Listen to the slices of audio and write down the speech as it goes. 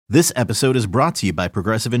This episode is brought to you by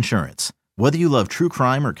Progressive Insurance. Whether you love true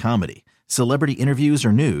crime or comedy, celebrity interviews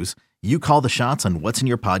or news, you call the shots on what's in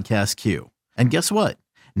your podcast queue. And guess what?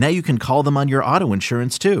 Now you can call them on your auto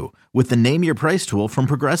insurance too with the Name Your Price tool from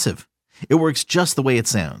Progressive. It works just the way it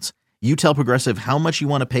sounds. You tell Progressive how much you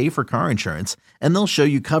want to pay for car insurance, and they'll show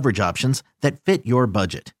you coverage options that fit your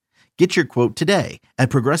budget. Get your quote today at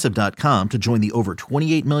Progressive.com to join the over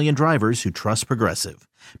 28 million drivers who trust Progressive.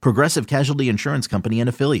 Progressive Casualty Insurance Company and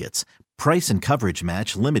Affiliates. Price and coverage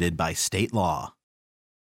match limited by state law.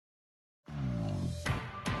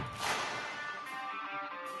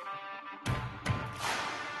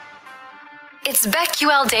 It's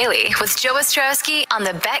BetQL Daily with Joe Ostrowski on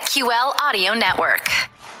the BetQL Audio Network.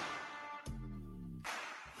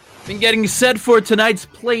 Been getting set for tonight's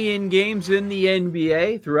play-in games in the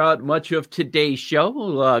NBA throughout much of today's show.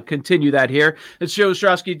 We'll continue that here. It's Joe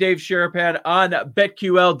Ostrowski, Dave Sharapan on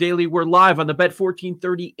BetQL Daily. We're live on the Bet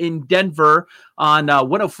 1430 in Denver on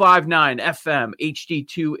 105.9 FM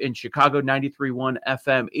HD2 in Chicago, 93.1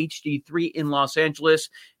 FM HD3 in Los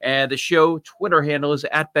Angeles. And the show Twitter handle is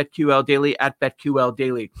at BetQL Daily, at BetQL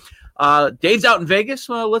Daily. Dave's out in Vegas.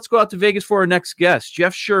 Let's go out to Vegas for our next guest,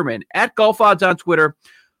 Jeff Sherman, at Golf Odds on Twitter.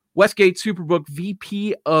 Westgate Superbook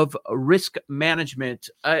VP of Risk Management.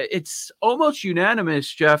 It's almost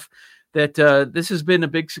unanimous, Jeff, that this has been a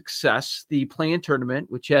big success, the play-in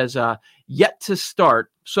tournament, which has yet to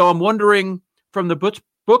start. So I'm wondering, from the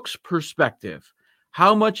book's perspective,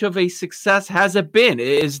 how much of a success has it been?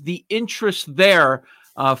 Is the interest there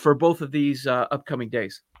for both of these upcoming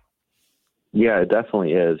days? Yeah, it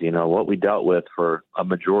definitely is. You know, what we dealt with for a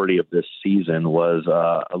majority of this season was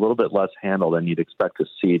a little bit less handle than you'd expect to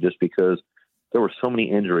see, just because there were so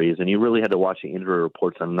many injuries and you really had to watch the injury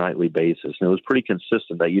reports on a nightly basis. And it was pretty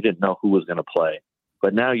consistent that you didn't know who was going to play.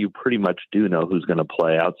 But now you pretty much do know who's going to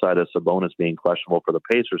play. Outside of Sabonis being questionable for the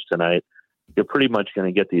Pacers tonight, you're pretty much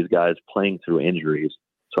going to get these guys playing through injuries.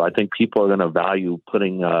 So I think people are going to value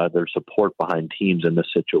putting their support behind teams in this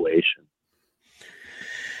situation.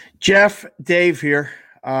 Jeff, Dave here.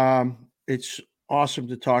 It's awesome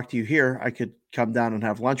to talk to you here. I could come down and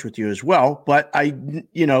have lunch with you as well, but I,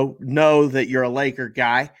 know that you're a Laker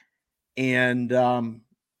guy, and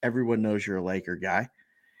everyone knows you're a Laker guy.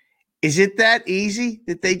 Is it that easy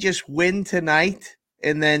that they just win tonight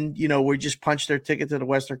and then, we just punch their ticket to the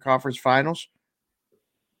Western Conference Finals?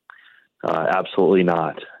 Absolutely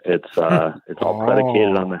not. It's all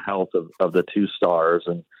predicated on the health of the two stars,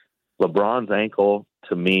 and LeBron's ankle,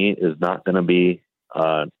 to me, is not going to be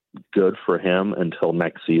good for him until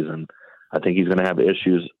next season. I think he's going to have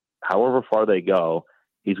issues. However far they go,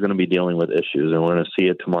 he's going to be dealing with issues, and we're going to see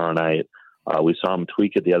it tomorrow night. We saw him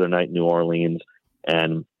tweak it the other night in New Orleans,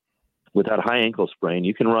 and with that high ankle sprain,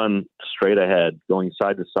 you can run straight ahead, going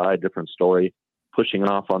side to side, different story, pushing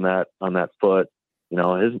off on that foot.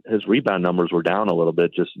 His rebound numbers were down a little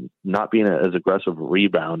bit, just not being as aggressive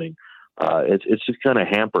rebounding. It's just going to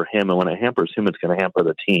hamper him, and when it hampers him, it's going to hamper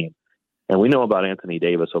the team. And we know about Anthony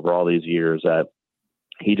Davis over all these years that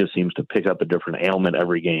he just seems to pick up a different ailment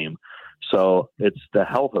every game. So it's the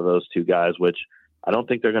health of those two guys, which I don't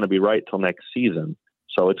think they're going to be right till next season.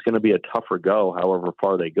 So it's going to be a tougher go, however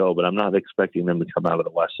far they go, but I'm not expecting them to come out of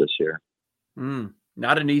the West this year.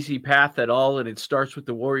 Not an easy path at all, and it starts with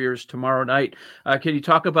the Warriors tomorrow night. Can you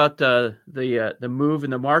talk about the move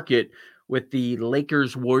in the market with the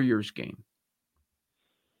Lakers-Warriors game?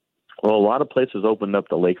 Well, a lot of places opened up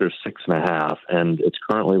the Lakers 6.5, and it's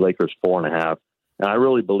currently Lakers 4.5. And I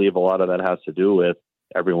really believe a lot of that has to do with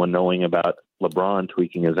everyone knowing about LeBron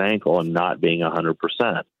tweaking his ankle and not being 100%.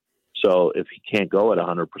 So if he can't go at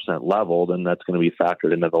 100% level, then that's going to be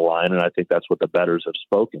factored into the line, and I think that's what the bettors have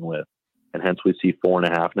spoken with. And hence we see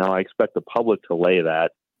 4.5. Now I expect the public to lay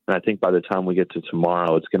that, and I think by the time we get to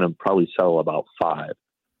tomorrow, it's going to probably settle about 5.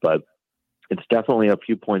 But it's definitely a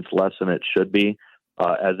few points less than it should be.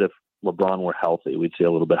 As if LeBron were healthy, we'd see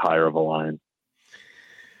a little bit higher of a line.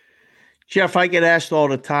 Jeff, I get asked all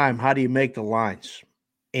the time, how do you make the lines?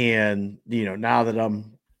 And, now that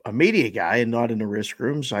I'm a media guy and not in the risk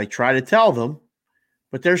rooms, I try to tell them,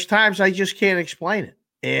 but there's times I just can't explain it.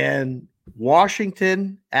 And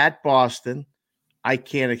Washington at Boston, I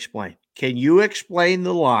can't explain. Can you explain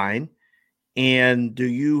the line? And do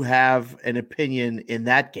you have an opinion in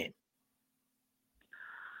that game?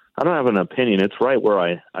 I don't have an opinion. It's right where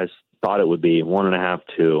I thought it would be, 1.5,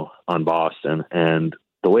 2 on Boston. And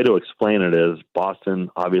the way to explain it is Boston,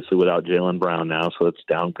 obviously without Jaylen Brown now, so it's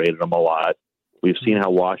downgraded them a lot. We've seen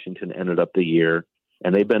how Washington ended up the year,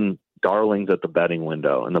 and they've been darlings at the betting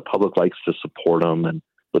window, and the public likes to support them. And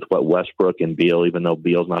with what Westbrook and Beal, even though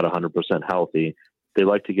Beal's not 100% healthy, they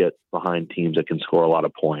like to get behind teams that can score a lot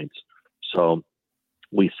of points. So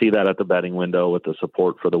we see that at the betting window with the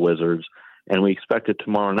support for the Wizards, and we expect it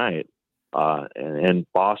tomorrow night. And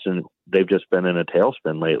Boston, they've just been in a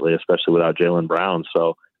tailspin lately, especially without Jaylen Brown.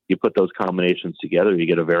 So you put those combinations together, you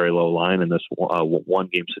get a very low line in this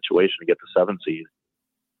one-game situation to get the 7 seed.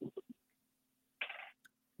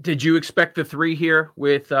 Did you expect the 3 here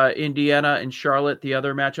with Indiana and Charlotte, the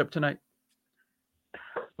other matchup tonight?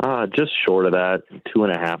 Just short of that,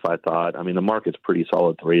 2.5, I thought. I mean, the market's pretty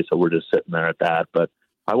solid 3, so we're just sitting there at that. But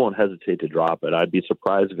I won't hesitate to drop it. I'd be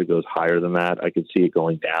surprised if it goes higher than that. I could see it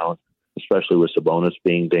going down, especially with Sabonis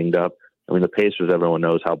being dinged up. I mean, the Pacers, everyone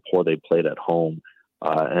knows how poor they played at home.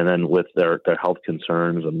 And then with their health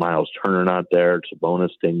concerns and Miles Turner not there, Sabonis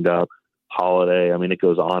dinged up, Holiday. I mean, it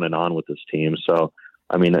goes on and on with this team. So,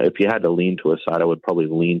 I mean, if you had to lean to a side, I would probably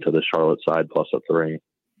lean to the Charlotte side plus a 3.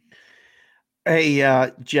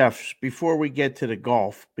 Hey, Jeff, before we get to the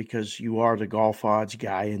golf, because you are the golf odds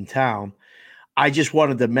guy in town, I just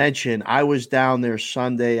wanted to mention I was down there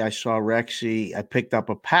Sunday. I saw Rexy. I picked up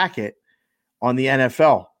a packet on the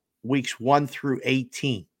NFL, weeks 1 through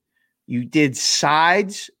 18. You did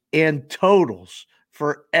sides and totals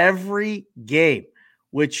for every game,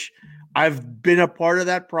 which I've been a part of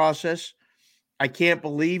that process. I can't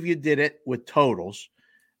believe you did it with totals,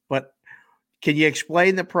 but can you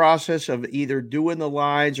explain the process of either doing the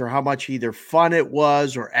lines or how much either fun it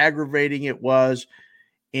was or aggravating it was?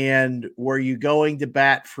 And were you going to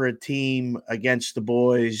bat for a team against the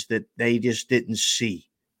boys that they just didn't see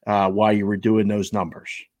while you were doing those numbers?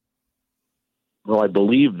 Well, I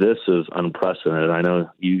believe this is unprecedented. I know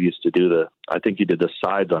you used to I think you did the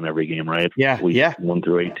sides on every game, right? Yeah. 1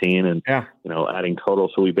 through 18 and, adding total.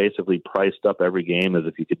 So we basically priced up every game as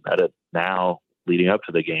if you could bet it now leading up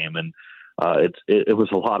to the game. And it was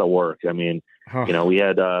a lot of work. I mean, we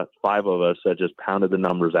had 5 of us that just pounded the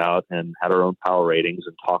numbers out and had our own power ratings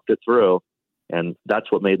and talked it through. And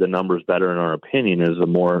that's what made the numbers better in our opinion, is the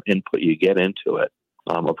more input you get into it.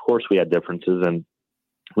 Of course we had differences, and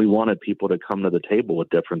we wanted people to come to the table with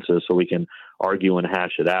differences so we can argue and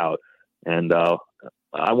hash it out. And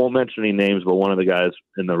I won't mention any names, but one of the guys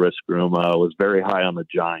in the risk room was very high on the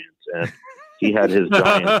Giants, and he had his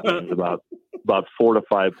Giants games about 4 to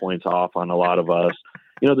 5 points off on a lot of us.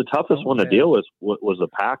 The toughest one to deal with was the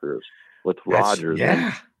Packers with Rodgers.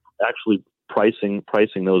 And actually pricing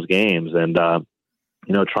those games and,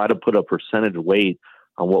 try to put a percentage weight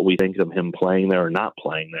on what we think of him playing there or not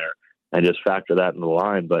playing there, and just factor that in the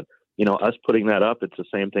line. But, us putting that up, it's the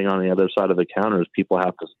same thing on the other side of the counter, is people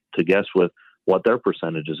have to guess with what their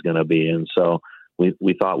percentage is going to be. And so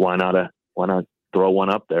we thought, why not throw one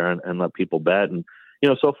up there and let people bet. And,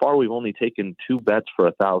 so far we've only taken 2 bets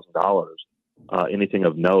for $1,000, anything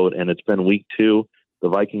of note. And it's been week 2, the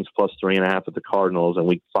Vikings plus 3.5 at the Cardinals, and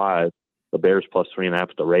week 5, the Bears plus 3.5 at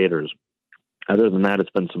the Raiders. Other than that,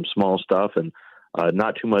 it's been some small stuff and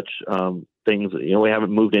not too much things. We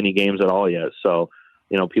haven't moved any games at all yet. So,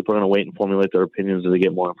 people are going to wait and formulate their opinions as they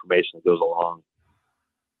get more information that goes along.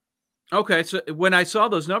 Okay, so when I saw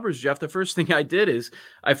those numbers, Jeff, the first thing I did is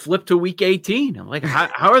I flipped to week 18. I'm like,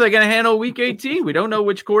 how are they going to handle week 18? We don't know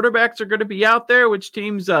which quarterbacks are going to be out there, which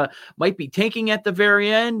teams might be tanking at the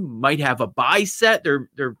very end, might have a bye set, their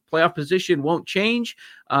playoff position won't change,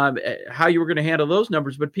 how you were going to handle those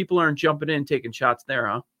numbers, but people aren't jumping in and taking shots there,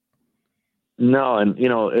 huh? No, and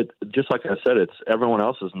it just like I said, it's everyone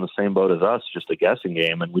else is in the same boat as us, just a guessing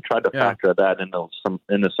game, and we tried to factor that into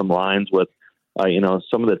some lines with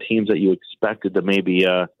some of the teams that you expected to maybe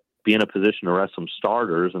be in a position to rest some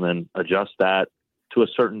starters, and then adjust that to a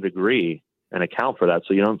certain degree and account for that,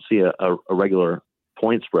 so you don't see a regular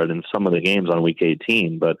point spread in some of the games on week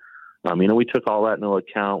 18. But we took all that into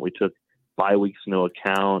account. We took bye weeks into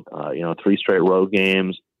account. 3 straight road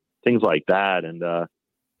games, things like that, and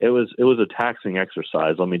It was a taxing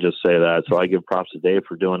exercise. Let me just say that. So I give props to Dave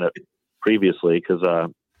for doing it previously, because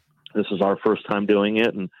this is our first time doing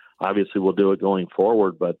it, and obviously we'll do it going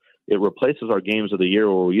forward. But it replaces our games of the year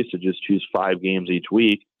where we used to just choose 5 games each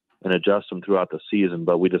week and adjust them throughout the season.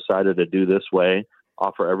 But we decided to do this way,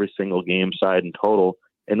 offer every single game side and total,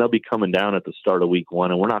 and they'll be coming down at the start of week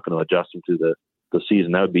 1, and we're not going to adjust them through the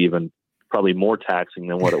season. That would be even probably more taxing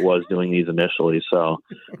than what it was doing these initially. So,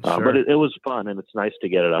 but it was fun, and it's nice to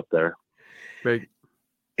get it up there. Right.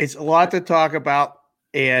 It's a lot to talk about,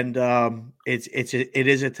 and it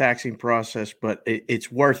is a taxing process, but it's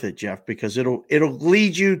worth it, Jeff, because it'll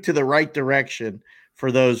lead you to the right direction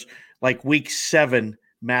for those like week 7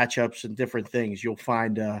 matchups and different things. You'll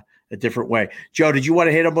find a different way. Joe, did you want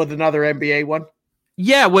to hit him with another NBA one?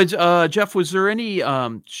 Yeah, Jeff, was there any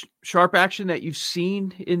sharp action that you've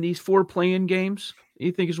seen in these 4 play-in games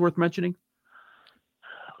you think is worth mentioning?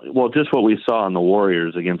 Well, just what we saw in the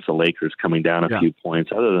Warriors against the Lakers coming down a few points.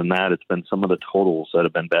 Other than that, it's been some of the totals that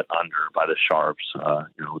have been bet under by the sharps.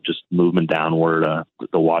 Just movement downward.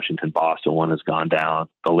 The Washington-Boston one has gone down.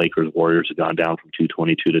 The Lakers-Warriors have gone down from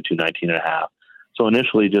 222 to 219.5. So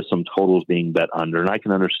initially, just some totals being bet under, and I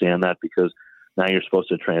can understand that because now you're supposed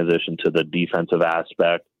to transition to the defensive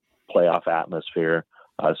aspect, playoff atmosphere.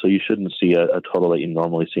 So you shouldn't see a total that you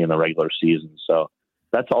normally see in the regular season. So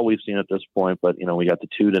that's all we've seen at this point. But, we got the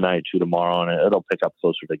 2 tonight, 2 tomorrow, and it'll pick up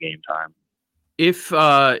closer to game time.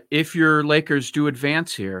 If your Lakers do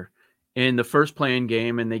advance here in the first play-in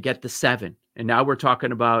game and they get the 7, and now we're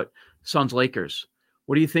talking about Suns-Lakers,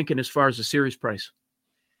 what are you thinking as far as the series price?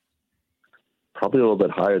 Probably a little bit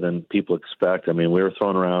higher than people expect. I mean, we were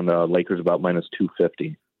throwing around Lakers about minus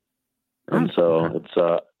 250. And it's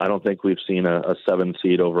I don't think we've seen a 7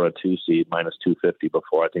 seed over a 2 seed minus 250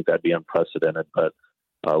 before. I think that'd be unprecedented, but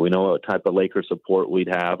we know what type of Lakers support we'd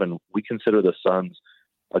have, and we consider the Suns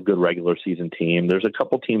a good regular season team. There's a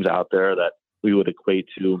couple teams out there that we would equate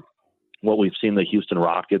to what we've seen the Houston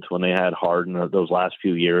Rockets when they had Harden those last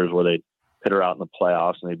few years where they'd hit her out in the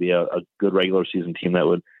playoffs, and they'd be a good regular season team that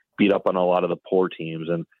would beat up on a lot of the poor teams.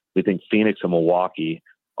 And we think Phoenix and Milwaukee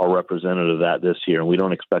are representative of that this year, and we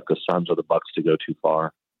don't expect the Suns or the Bucks to go too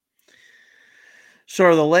far. So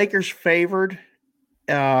are the Lakers favored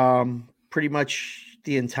pretty much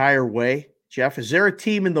the entire way, Jeff? Is there a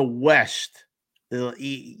team in the West,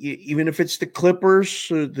 even if it's the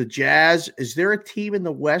Clippers or the Jazz, is there a team in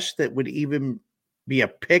the West that would even be a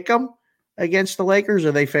pick-em against the Lakers, or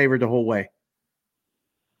are they favored the whole way?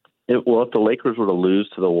 If the Lakers were to lose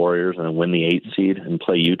to the Warriors and win the 8 seed and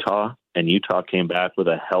play Utah, and Utah came back with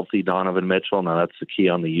a healthy Donovan Mitchell, now that's the key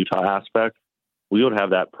on the Utah aspect, we would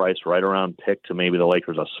have that price right around pick to maybe the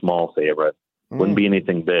Lakers a small favorite. Wouldn't be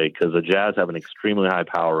anything big because the Jazz have an extremely high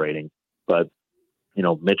power rating. But,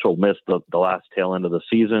 Mitchell missed the last tail end of the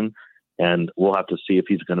season, and we'll have to see if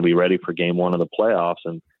he's going to be ready for game 1 of the playoffs.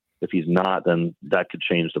 And if he's not, then that could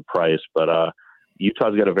change the price. But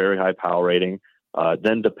Utah's got a very high power rating.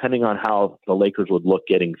 Then depending on how the Lakers would look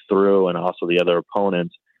getting through and also the other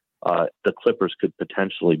opponents, the Clippers could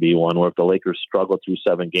potentially be one where if the Lakers struggle through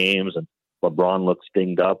 7 games and LeBron looks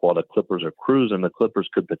dinged up while the Clippers are cruising, the Clippers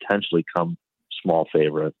could potentially come small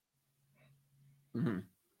favorite. Mm-hmm.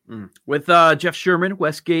 Mm-hmm. With Jeff Sherman,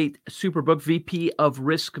 Westgate Superbook VP of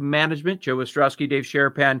Risk Management, Joe Ostrowski, Dave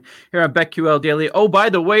Sharapan here on BetQL Daily. Oh, by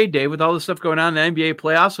the way, Dave, with all the stuff going on in the NBA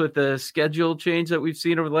playoffs with the schedule change that we've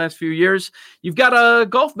seen over the last few years, you've got a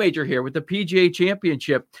golf major here with the PGA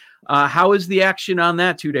Championship. How is the action on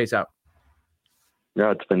that 2 days out?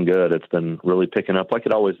 Yeah, it's been good. It's been really picking up like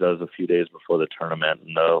it always does a few days before the tournament.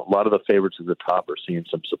 And a lot of the favorites at the top are seeing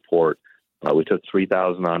some support. We took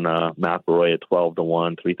 3,000 on McIlroy at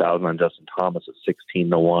 12-1, 3,000 on Justin Thomas at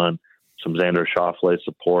 16-1, some Xander Schauffele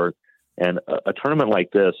support. And a tournament like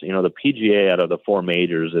this, the PGA out of the 4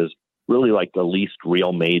 majors is really like the least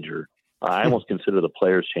real major. I almost consider the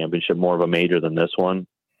Players' Championship more of a major than this one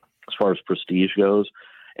as far as prestige goes.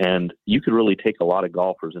 And you could really take a lot of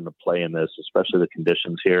golfers into play in this, especially the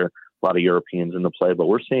conditions here, a lot of Europeans into play. But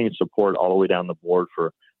we're seeing support all the way down the board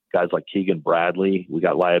for guys like Keegan Bradley. We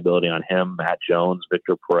got liability on him, Matt Jones,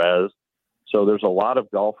 Victor Perez. So there's a lot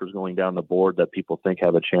of golfers going down the board that people think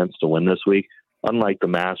have a chance to win this week. Unlike the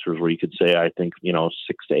Masters where you could say, I think, 6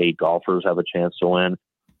 to 8 golfers have a chance to win.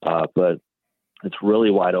 But it's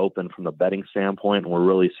really wide open from the betting standpoint, and we're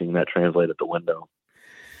really seeing that translate at the window.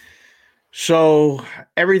 So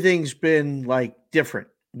everything's been different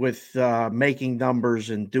with making numbers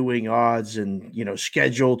and doing odds and,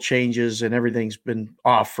 schedule changes, and everything's been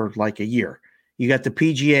off for a year. You got the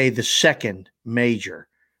PGA, the 2nd major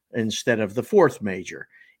instead of the 4th major,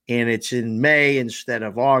 and it's in May instead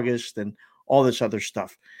of August and all this other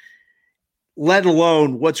stuff, let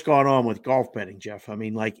alone what's gone on with golf betting, Jeff. I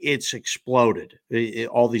mean, it's exploded,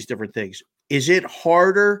 all these different things. Is it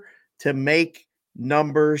harder to make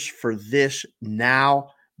numbers for this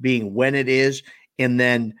now being when it is? And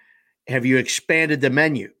then have you expanded the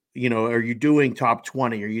menu? Are you doing top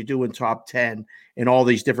 20? Are you doing top 10 and all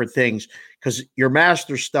these different things? Because your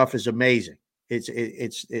Masters stuff is amazing.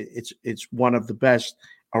 It's one of the best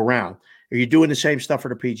around. Are you doing the same stuff for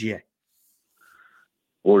the PGA?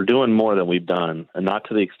 We're doing more than we've done, and not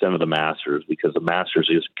to the extent of the Masters, because the Masters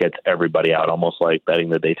just gets everybody out, almost like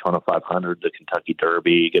betting the Daytona 500, the Kentucky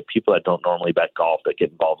Derby. You get people that don't normally bet golf that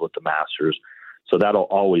get involved with the Masters. So that'll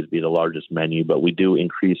always be the largest menu, but we do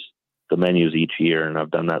increase the menus each year, and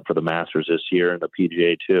I've done that for the Masters this year and the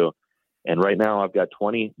PGA too. And right now I've got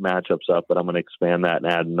 20 matchups up, but I'm going to expand that and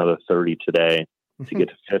add another 30 today to get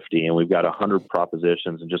to 50. And we've got 100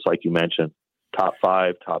 propositions. And just like you mentioned, top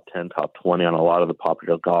 5, top 10, top 20 on a lot of the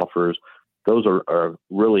popular golfers. Those are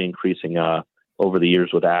really increasing over the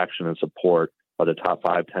years with action and support of the top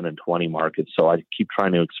 5, 10, and 20 markets. So I keep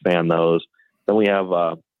trying to expand those. Then we have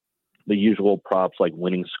the usual props like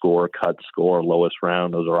winning score, cut score, lowest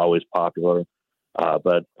round. Those are always popular.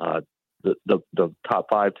 But the top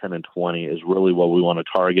 5, 10, and 20 is really what we want to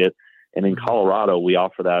target. And in Colorado, we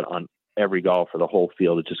offer that on every golf for the whole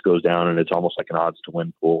field. It just goes down, and it's almost like an odds to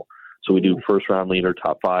win pool. So we do first round leader,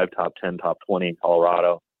 top 5, top 10, top 20 in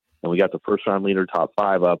Colorado. And we got the first round leader, top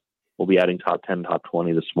 5 up. We'll be adding top 10, top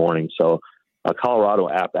 20 this morning. So Colorado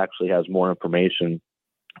app actually has more information,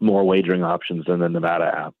 more wagering options than the Nevada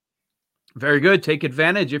app. Very good. Take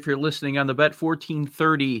advantage if you're listening on the Bet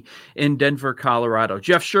 1430 in Denver, Colorado.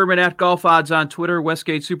 Jeff Sherman at Golf Odds on Twitter,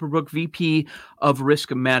 Westgate Superbook VP of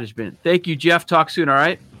Risk Management. Thank you, Jeff. Talk soon, all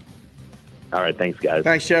right? All right. Thanks, guys.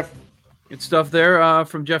 Thanks, Jeff. Good stuff there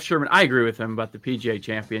from Jeff Sherman. I agree with him about the PGA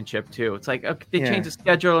Championship, too. It's like, okay, they changed the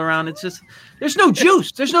schedule around. It's just, there's no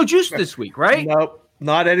juice. There's no juice this week, right? Nope.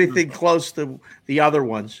 Not anything close to the other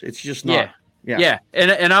ones. It's just not. Yeah.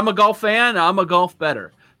 And I'm a golf fan. I'm a golf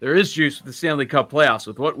bettor. There is juice with the Stanley Cup playoffs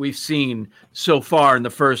with what we've seen so far in the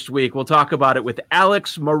first week. We'll talk about it with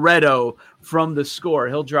Alex Moretto from The Score.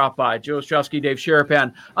 He'll drop by. Joe Ostrowski, Dave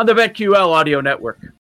Sharapan on the BetQL Audio Network.